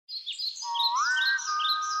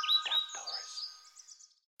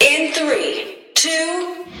3,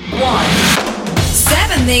 2, 1.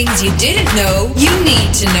 7 things you didn't know you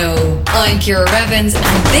need to know. I'm Ciara Evans,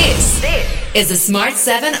 and this is the Smart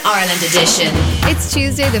 7 Ireland edition. It's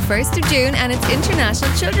Tuesday the 1st of June and it's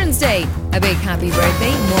International Children's Day. A big happy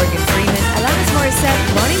birthday, Morgan Freeman, Alanis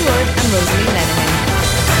Morissette, Ronnie Wood and Rosalie Lennon.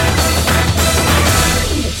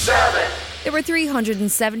 7. There were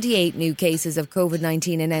 378 new cases of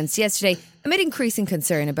COVID-19 announced yesterday, amid increasing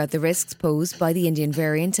concern about the risks posed by the Indian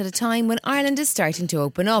variant at a time when Ireland is starting to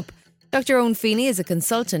open up. Dr. Owen Feeney is a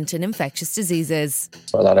consultant in infectious diseases.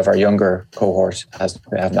 A lot of our younger cohort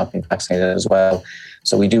have not been vaccinated as well.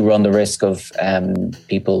 So we do run the risk of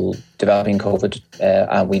people developing COVID.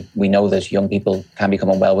 And we know that young people can become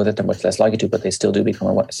unwell with it. They're much less likely to, but they still can become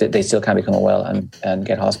unwell and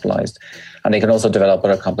get hospitalised. And they can also develop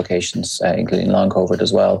other complications, including long COVID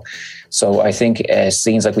as well. So I think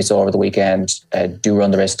scenes like we saw over the weekend do run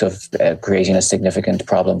the risk of creating a significant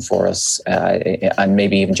problem for us and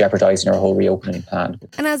maybe even jeopardising our whole reopening plan.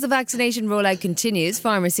 And as the vaccination rollout continues,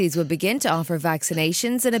 pharmacies will begin to offer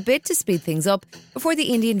vaccinations in a bid to speed things up before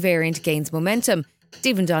the Indian variant gains momentum.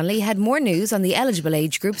 Stephen Donnelly had more news on the eligible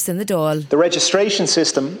age groups in the Dáil. The registration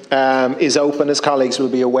system is open, as colleagues will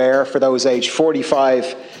be aware, for those aged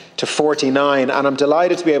 45 to 49. And I'm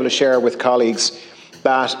delighted to be able to share with colleagues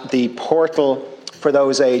that the portal for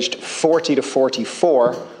those aged 40 to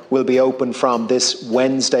 44 will be open from this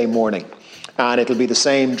Wednesday morning. And it'll be the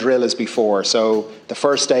same drill as before. So the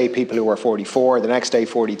first day, people who are 44, the next day,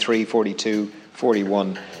 43, 42,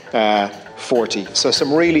 41, 40. So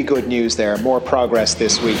some really good news there. More progress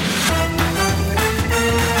this week.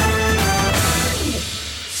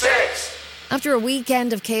 6. After a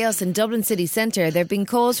weekend of chaos in Dublin city centre, there have been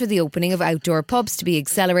calls for the opening of outdoor pubs to be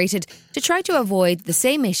accelerated to try to avoid the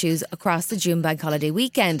same issues across the June Bank holiday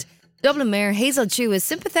weekend. Dublin Mayor Hazel Chu is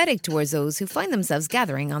sympathetic towards those who find themselves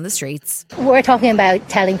gathering on the streets. We're talking about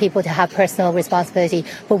telling people to have personal responsibility,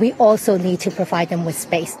 but we also need to provide them with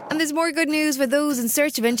space. And there's more good news for those in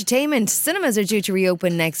search of entertainment. Cinemas are due to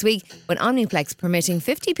reopen next week, with Omniplex permitting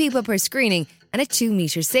 50 people per screening and a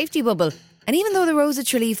 2-metre safety bubble. And even though the Rose of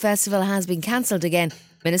Tralee Festival has been cancelled again,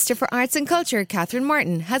 Minister for Arts and Culture Catherine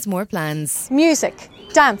Martin has more plans. Music,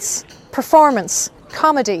 dance, performance,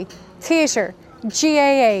 comedy, theatre,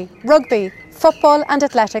 GAA, rugby, football and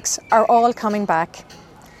athletics are all coming back.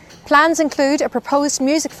 Plans include a proposed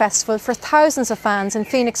music festival for thousands of fans in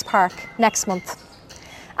Phoenix Park next month.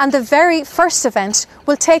 And the very first event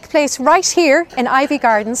will take place right here in Ivy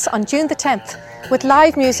Gardens on June the 10th, with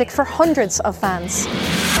live music for hundreds of fans.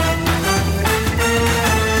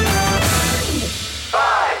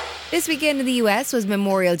 This weekend in the US was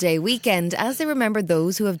Memorial Day weekend as they remembered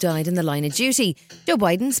those who have died in the line of duty. Joe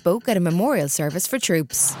Biden spoke at a memorial service for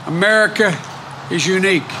troops. America is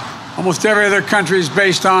unique. Almost every other country is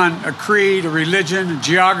based on a creed, a religion, a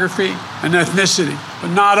geography, an ethnicity.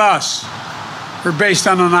 But not us. We're based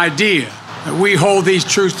on an idea that we hold these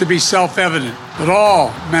truths to be self-evident, that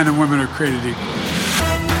all men and women are created equal.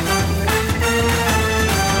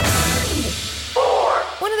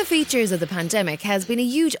 One of the features of the pandemic has been a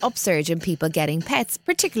huge upsurge in people getting pets,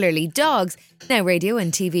 particularly dogs. Now radio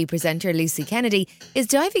and TV presenter Lucy Kennedy is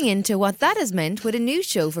diving into what that has meant with a new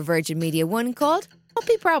show for Virgin Media One called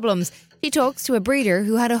Puppy Problems. She talks to a breeder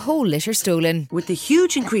who had a whole litter stolen. With the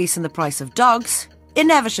huge increase in the price of dogs,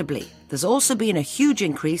 inevitably, there's also been a huge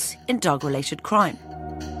increase in dog-related crime.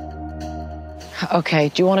 OK,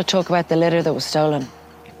 do you want to talk about the litter that was stolen?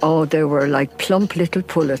 Oh, they were like plump little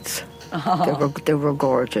pullets. They were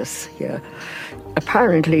gorgeous, yeah.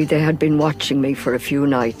 Apparently they had been watching me for a few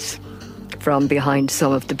nights from behind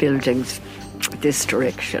some of the buildings this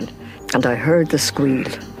direction. And I heard the squeal.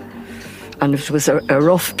 And it was a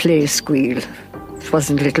rough play squeal. It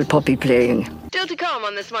wasn't little puppy playing. Still to come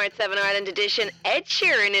on the Smart 7 Ireland edition, Ed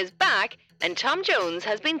Sheeran is back and Tom Jones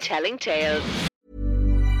has been telling tales.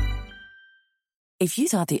 If you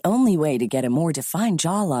thought the only way to get a more defined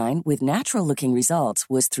jawline with natural-looking results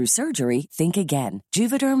was through surgery, think again.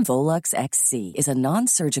 Juvederm Volux XC is a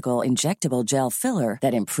non-surgical injectable gel filler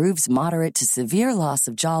that improves moderate to severe loss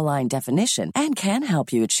of jawline definition and can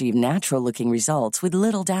help you achieve natural-looking results with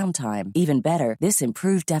little downtime. Even better, this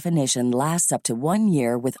improved definition lasts up to 1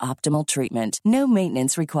 year with optimal treatment. No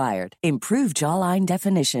maintenance required. Improve jawline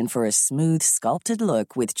definition for a smooth, sculpted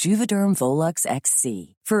look with Juvederm Volux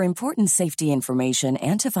XC. For important safety information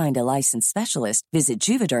and to find a licensed specialist, visit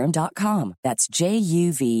Juvederm.com. That's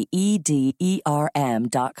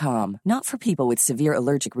JUVEDERM.com. Not for people with severe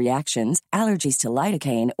allergic reactions, allergies to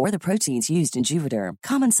lidocaine, or the proteins used in Juvederm.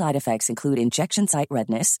 Common side effects include injection site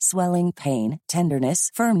redness, swelling, pain, tenderness,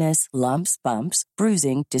 firmness, lumps, bumps,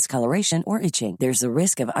 bruising, discoloration, or itching. There's a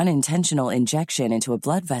risk of unintentional injection into a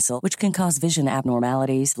blood vessel, which can cause vision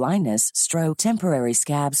abnormalities, blindness, stroke, temporary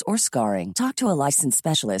scabs, or scarring. Talk to a licensed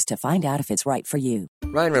specialist to find out if it's right for you.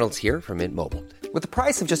 Ryan Reynolds here from Mint Mobile. With the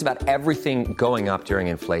price of just about everything going up during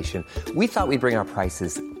inflation, we thought we'd bring our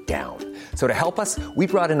prices down. So to help us, we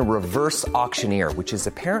brought in a reverse auctioneer, which is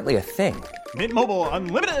apparently a thing. Mint Mobile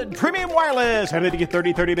Unlimited Premium Wireless. How to get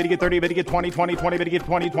 30, 30, how to get 30, how to get 20, 20, 20, how to get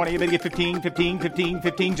 20, 20, how to get 15, 15, 15,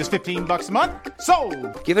 15, just $15 a month?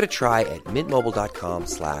 Sold! Give it a try at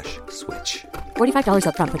mintmobile.com/switch. $45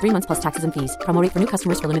 up front for 3 months plus taxes and fees. Promo rate for new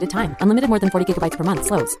customers for limited time. Unlimited more than 40 gigabytes per month.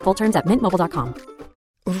 Slows full terms at mintmobile.com.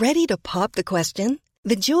 Ready to pop the question?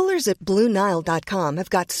 The jewelers at BlueNile.com have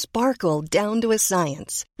got sparkle down to a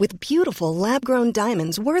science with beautiful lab-grown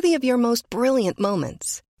diamonds worthy of your most brilliant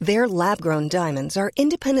moments. Their lab-grown diamonds are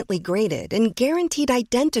independently graded and guaranteed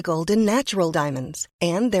identical to natural diamonds,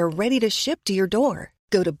 and they're ready to ship to your door.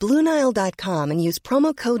 Go to BlueNile.com and use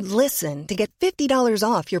promo code LISTEN to get $50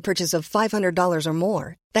 off your purchase of $500 or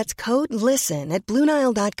more. That's code LISTEN at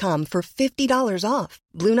BlueNile.com for $50 off.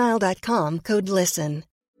 BlueNile.com, code LISTEN.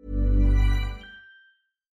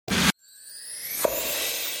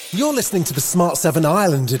 You're listening to the Smart 7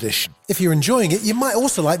 Ireland edition. If you're enjoying it, you might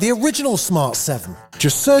also like the original Smart 7.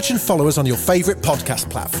 Just search and follow us on your favourite podcast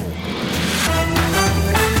platform.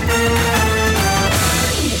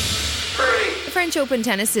 The French Open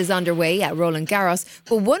tennis is underway at Roland Garros,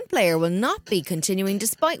 but one player will not be continuing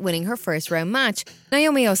despite winning her first round match.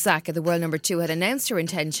 Naomi Osaka, the world number 2, had announced her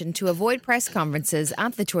intention to avoid press conferences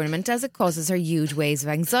at the tournament as it causes her huge waves of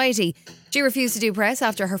anxiety. She refused to do press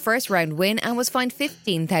after her first round win and was fined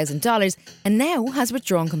 $15,000 and now has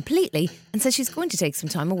withdrawn completely and says she's going to take some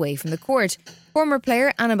time away from the court. Former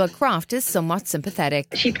player Annabel Croft is somewhat sympathetic.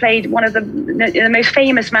 She played one of the most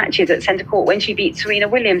famous matches at centre court when she beat Serena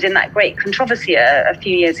Williams in that great controversy a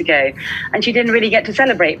few years ago, and she didn't really get to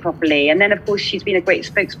celebrate properly. And then, of course, she's been a great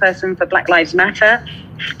spokesperson for Black Lives Matter.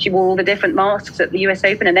 She wore all the different masks at the US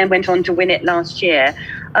Open and then went on to win it last year.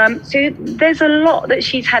 So there's a lot that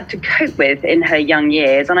she's had to cope with in her young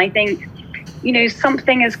years, and I think, you know,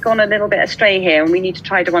 something has gone a little bit astray here and we need to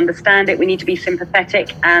try to understand it. We need to be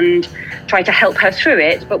sympathetic and try to help her through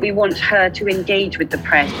it, but we want her to engage with the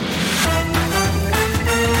press.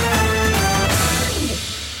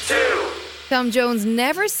 Tom Jones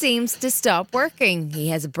never seems to stop working. He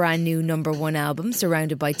has a brand new #1 album,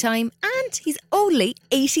 Surrounded by Time, and he's only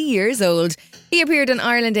 80 years old. He appeared on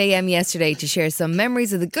Ireland AM yesterday to share some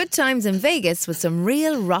memories of the good times in Vegas with some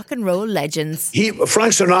real rock and roll legends.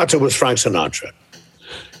 Frank Sinatra was Frank Sinatra.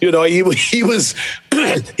 You know, he was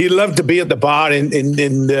he loved to be at the bar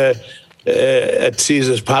at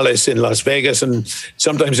Caesar's Palace in Las Vegas, and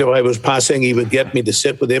sometimes if I was passing, he would get me to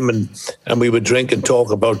sit with him, and we would drink and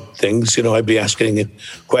talk about things. You know, I'd be asking him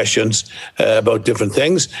questions about different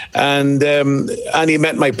things, and he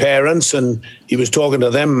met my parents, and he was talking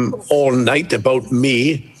to them all night about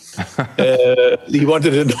me. He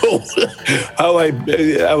wanted to know how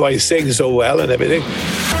I sing so well and everything.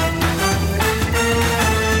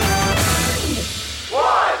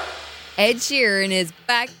 Ed Sheeran is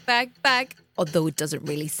back. Although it doesn't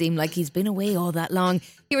really seem like he's been away all that long.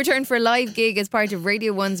 He returned for a live gig as part of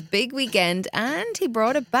Radio 1's Big Weekend, and he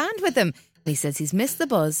brought a band with him. He says he's missed the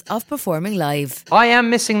buzz of performing live. I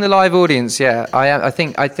am missing the live audience, yeah. I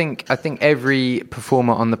think every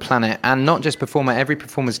performer on the planet, and not just performer, every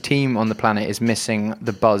performer's team on the planet is missing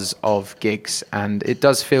the buzz of gigs, and it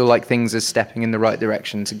does feel like things are stepping in the right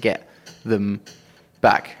direction to get them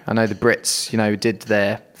back. I know the Brits, you know, did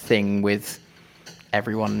their thing with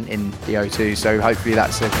everyone in the O2, so hopefully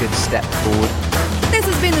that's a good step forward. This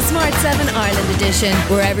has been the Smart 7 Ireland edition.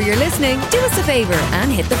 Wherever you're listening, do us a favour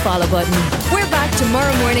and hit the follow button. We're back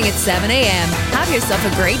tomorrow morning at 7 a.m. Have yourself a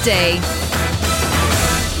great day.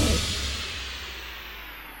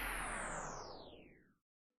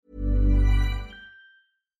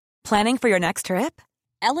 Planning for your next trip?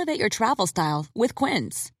 Elevate your travel style with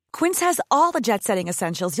Quince. Quince has all the jet-setting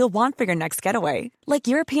essentials you'll want for your next getaway, like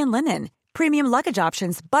European linen, premium luggage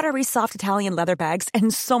options, buttery soft Italian leather bags,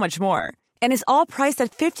 and so much more. And is all priced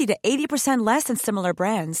at 50 to 80% less than similar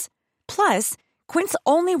brands. Plus, Quince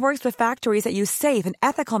only works with factories that use safe and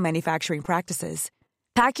ethical manufacturing practices.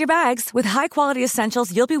 Pack your bags with high-quality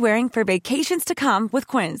essentials you'll be wearing for vacations to come with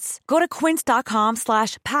Quince. Go to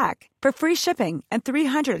quince.com/pack for free shipping and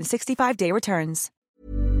 365-day returns.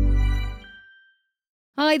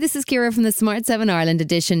 Hi, this is Ciara from the Smart 7 Ireland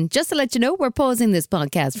edition. Just to let you know, we're pausing this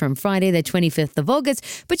podcast from Friday the 25th of August,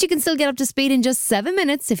 but you can still get up to speed in just 7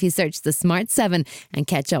 minutes if you search the Smart 7 and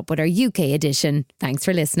catch up with our UK edition. Thanks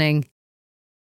for listening.